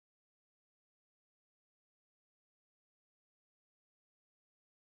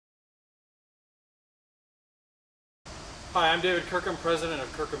Hi, I'm David Kirkham, President of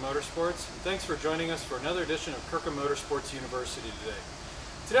Kirkham Motorsports, and thanks for joining us for another edition of Kirkham Motorsports University today.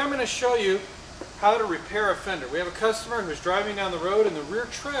 Today I'm going to show you how to repair a fender. We have a customer who's driving down the road and the rear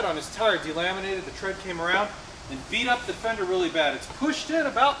tread on his tire delaminated, the tread came around and beat up the fender really bad. It's pushed in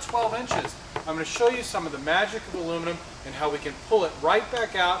about 12 inches. I'm going to show you some of the magic of aluminum and how we can pull it right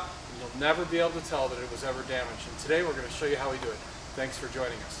back out and you'll never be able to tell that it was ever damaged. And today we're going to show you how we do it. Thanks for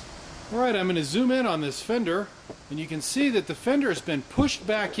joining us. Alright, I'm going to zoom in on this fender and you can see that the fender has been pushed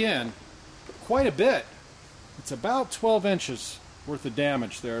back in quite a bit. It's about 12 inches worth of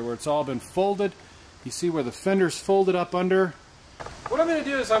damage there where it's all been folded. You see where the fender's folded up under. What I'm going to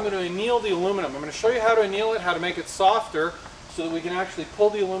do is I'm going to anneal the aluminum. I'm going to show you how to anneal it, how to make it softer so that we can actually pull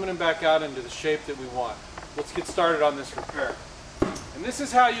the aluminum back out into the shape that we want. Let's get started on this repair. And this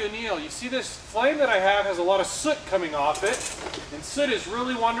is how you anneal. You see this flame that I have has a lot of soot coming off it. And soot is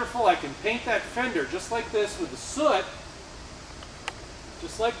really wonderful. I can paint that fender just like this with the soot.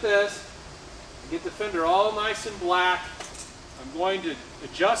 Just like this. And get the fender all nice and black. I'm going to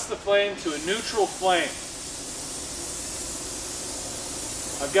adjust the flame to a neutral flame.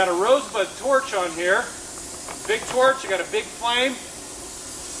 I've got a rosebud torch on here. Big torch, I got a big flame.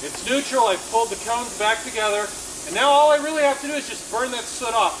 It's neutral. I've pulled the cones back together. And now all I really have to do is just burn that soot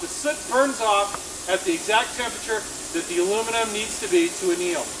off. The soot burns off at the exact temperature that the aluminum needs to be to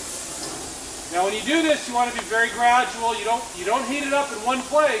anneal. Now when you do this, you want to be very gradual. You don't heat it up in one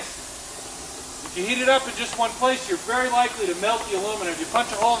place. If you heat it up in just one place, you're very likely to melt the aluminum. If you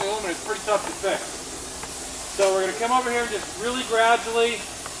punch a hole in the aluminum, it's pretty tough to fix. So we're going to come over here and just really gradually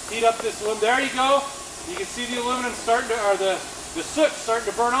heat up this aluminum. There you go. You can see the aluminum starting to, or the soot starting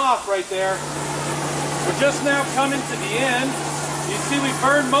to burn off right there. We're just now coming to the end. You see we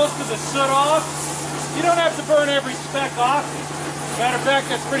burned most of the soot off. You don't have to burn every speck off. Matter of fact,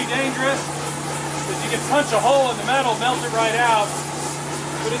 that's pretty dangerous because you can punch a hole in the metal, melt it right out.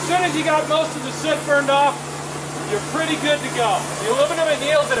 But as soon as you got most of the soot burned off, you're pretty good to go. The aluminum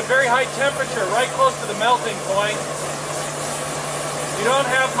anneals at a very high temperature, right close to the melting point. You don't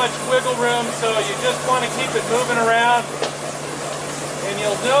have much wiggle room, so you just want to keep it moving around. And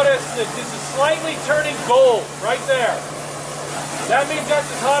you'll notice that this is slightly turning gold right there. That means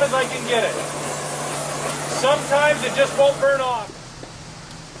that's as hot as I can get it. Sometimes it just won't burn off.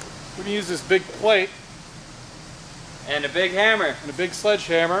 We're going to use this big plate. And a big hammer. And a big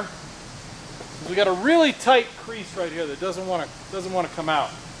sledgehammer. We got a really tight crease right here that doesn't want to come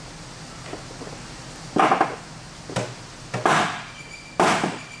out. I'm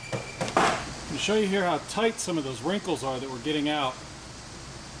going to show you here how tight some of those wrinkles are that we're getting out.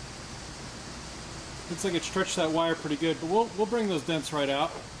 Looks like it stretched that wire pretty good, but we'll bring those dents right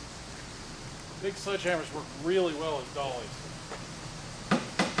out. Big sledgehammers work really well as dollies.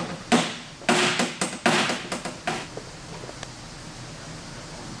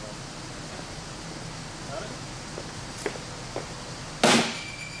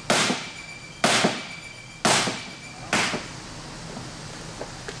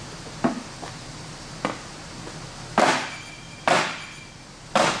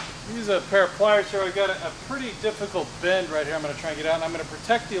 Use a pair of pliers here. I've got a pretty difficult bend right here I'm going to try and get out, and I'm going to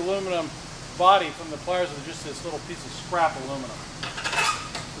protect the aluminum body from the pliers with just this little piece of scrap aluminum.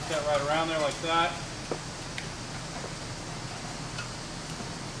 Put that right around there like that.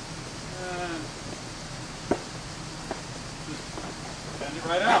 And just bend it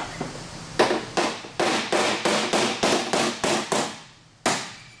right out.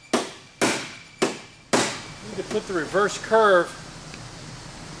 Need to put the reverse curve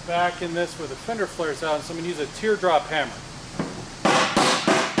back in this where the fender flares out, so I'm going to use a teardrop hammer.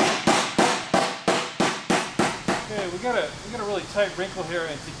 Okay, we got a really tight wrinkle here,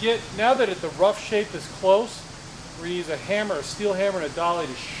 and to get, now that the rough shape is close, we're going to use a hammer, a steel hammer and a dolly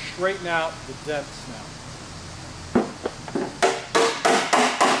to straighten out the dents now.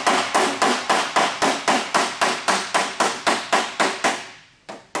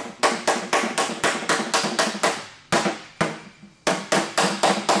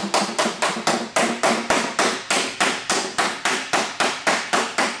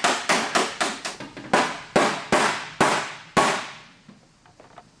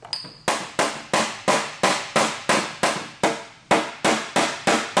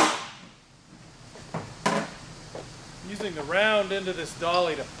 Using the round end of this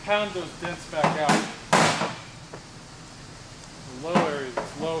dolly to pound those dents back out. The low area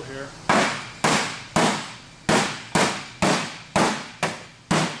is low here.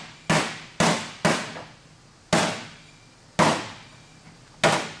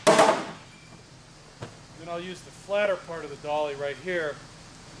 Then I'll use the flatter part of the dolly right here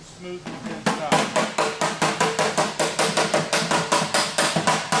to smooth the dents out.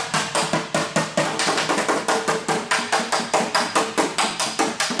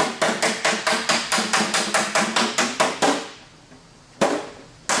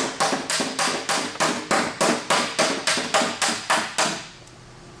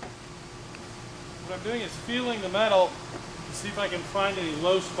 I can find any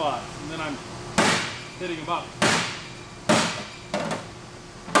low spots, and then I'm hitting them up.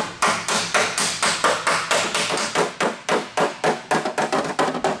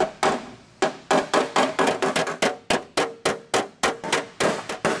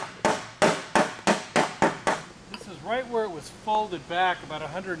 This is right where it was folded back about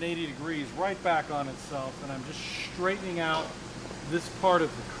 180 degrees, right back on itself, and I'm just straightening out this part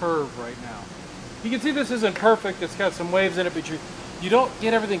of the curve right now. You can see this isn't perfect, it's got some waves in it, but you don't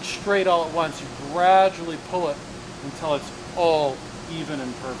get everything straight all at once. You gradually pull it until it's all even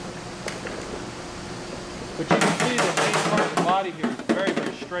and perfect. But you can see the main part of the body here is very,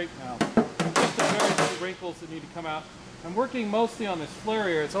 very straight now. Just the very few wrinkles that need to come out. I'm working mostly on this flare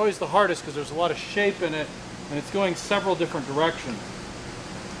area. It's always the hardest because there's a lot of shape in it, and it's going several different directions.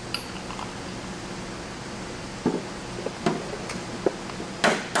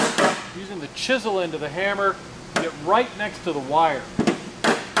 Using the chisel end of the hammer, get right next to the wire.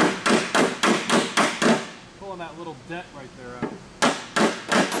 Pulling that little dent right there out.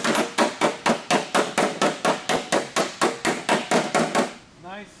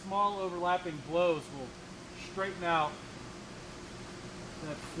 Nice small overlapping blows will straighten out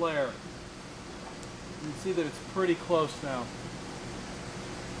that flare. You can see that it's pretty close now.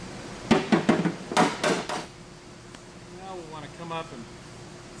 Now we want to come up and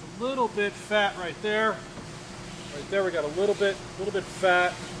it's a little bit fat right there. Right there we got a little bit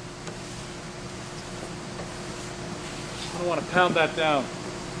fat. I don't want to pound that down.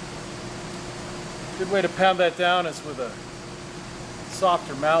 A good way to pound that down is with a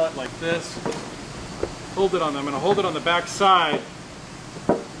softer mallet like this. Hold it on. I'm going to hold it on the back side.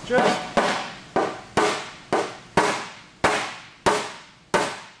 Just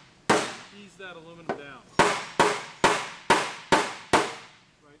ease that aluminum down.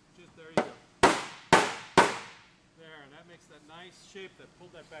 Right, just there you go. There, and that makes that nice shape that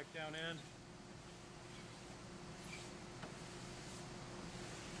pulled that back down in.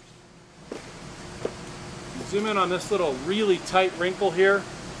 Zoom in on this little really tight wrinkle here.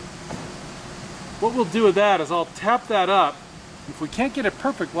 What we'll do with that is I'll tap that up. If we can't get it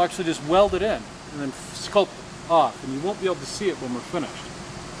perfect, we'll actually just weld it in and then sculpt it off, and you won't be able to see it when we're finished.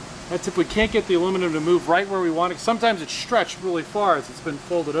 That's if we can't get the aluminum to move right where we want it. Sometimes it's stretched really far as it's been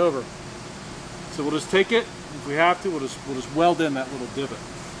folded over. So we'll just take it. If we have to, we'll just weld in that little divot.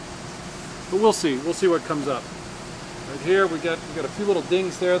 But we'll see. We'll see what comes up. Right here, we got a few little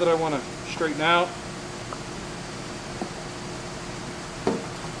dings there that I want to straighten out.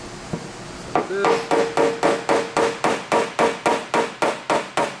 Like this.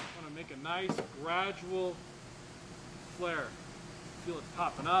 I want to make a nice gradual flare. Feel it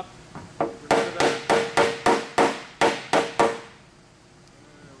popping up. Get rid of that.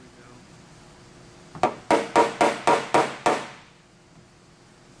 There we go.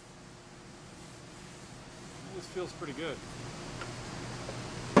 This feels pretty good.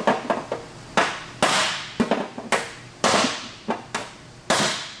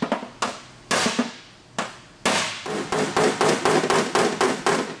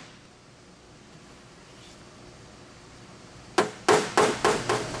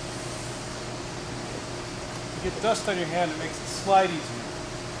 You get dust on your hand, it makes it slide easier.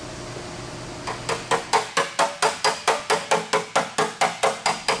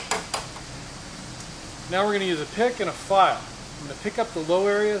 Now we're going to use a pick and a file. I'm going to pick up the low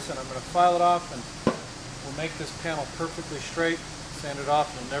areas and I'm going to file it off, and we'll make this panel perfectly straight, sand it off,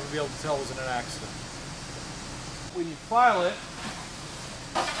 and you'll never be able to tell it was an accident. When you file it,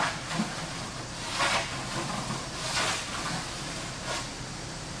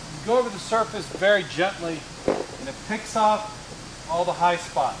 you go over the surface very gently and it picks off all the high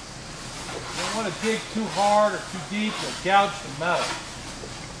spots. You don't want to dig too hard or too deep or gouge the metal.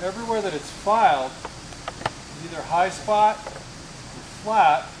 Everywhere that it's filed, either high spot or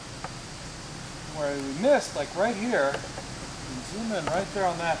flat. Where we missed, like right here, you can zoom in right there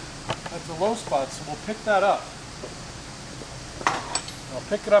on that. That's a low spot, so we'll pick that up. I'll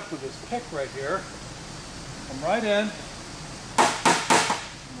pick it up with this pick right here. Come right in, and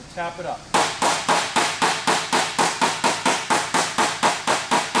we'll tap it up.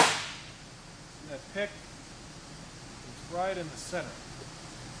 See that pick? It's right in the center.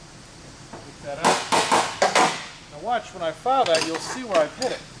 Pick that up. Now watch, when I file that, you'll see where I've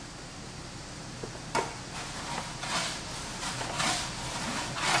hit it.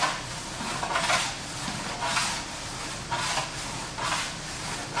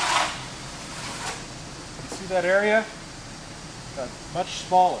 You see that area? Got much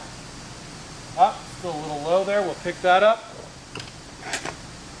smaller. Up, still a little low there. We'll pick that up.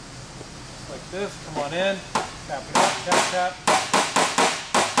 Just like this. Come on in. Tap it up, tap, tap.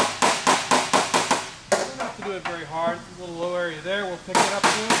 do it very hard. A little low area there. We'll pick it up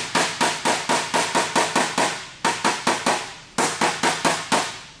soon. A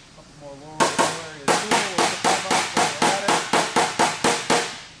couple more low areas here. We'll pick them up while we're at it.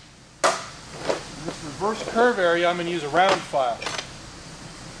 In this reverse curve area, I'm going to use a round file.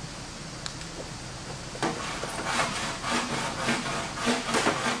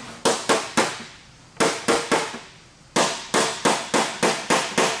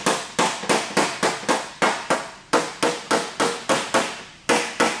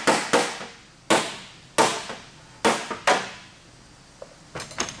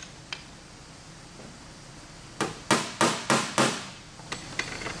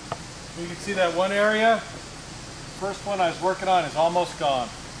 You can see that one area, the first one I was working on is almost gone.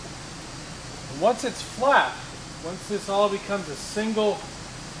 And once it's flat, once this all becomes a single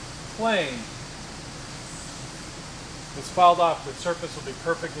plane, it's filed off, the surface will be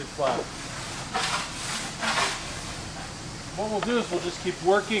perfectly flat. What we'll do is we'll just keep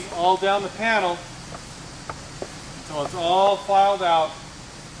working all down the panel until it's all filed out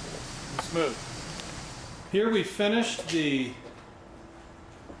and smooth. Here we finished the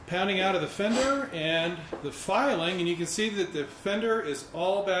pounding out of the fender and the filing, and you can see that the fender is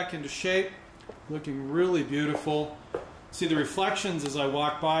all back into shape, looking really beautiful. See the reflections as I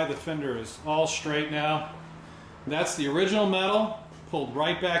walk by. The fender is all straight now. That's the original metal pulled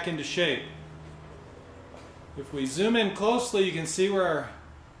right back into shape. If we zoom in closely, you can see where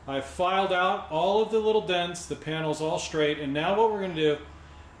I've filed out all of the little dents. The panel's all straight, and now what we're going to do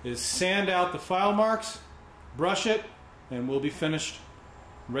is sand out the file marks, brush it, and we'll be finished,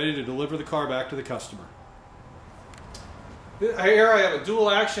 ready to deliver the car back to the customer. Here I have a dual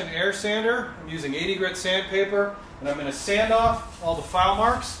action air sander. I'm using 80 grit sandpaper, and I'm going to sand off all the file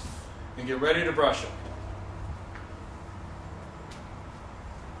marks and get ready to brush it.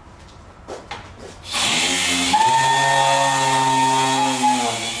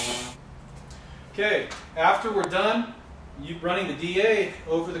 Okay, after we're done running the DA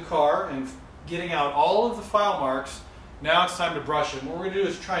over the car and getting out all of the file marks, now it's time to brush it. And what we're going to do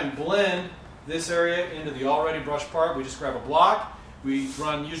is try and blend this area into the already brushed part. We just grab a block. We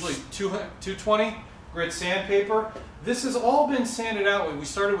run usually 220 grit sandpaper. This has all been sanded out. We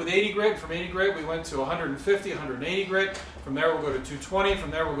started with 80 grit. From 80 grit we went to 150, 180 grit. From there we'll go to 220. From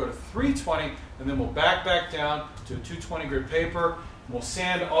there we'll go to 320. And then we'll back down to 220 grit paper. And we'll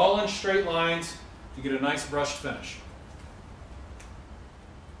sand all in straight lines to get a nice brushed finish.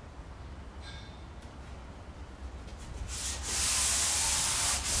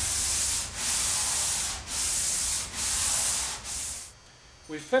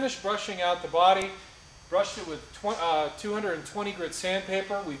 We finished brushing out the body, brushed it with 220 grit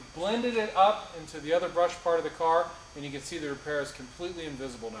sandpaper. We blended it up into the other brush part of the car, and you can see the repair is completely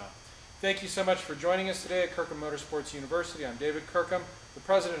invisible now. Thank you so much for joining us today at Kirkham Motorsports University. I'm David Kirkham, the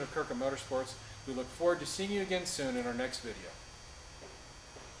president of Kirkham Motorsports. We look forward to seeing you again soon in our next video.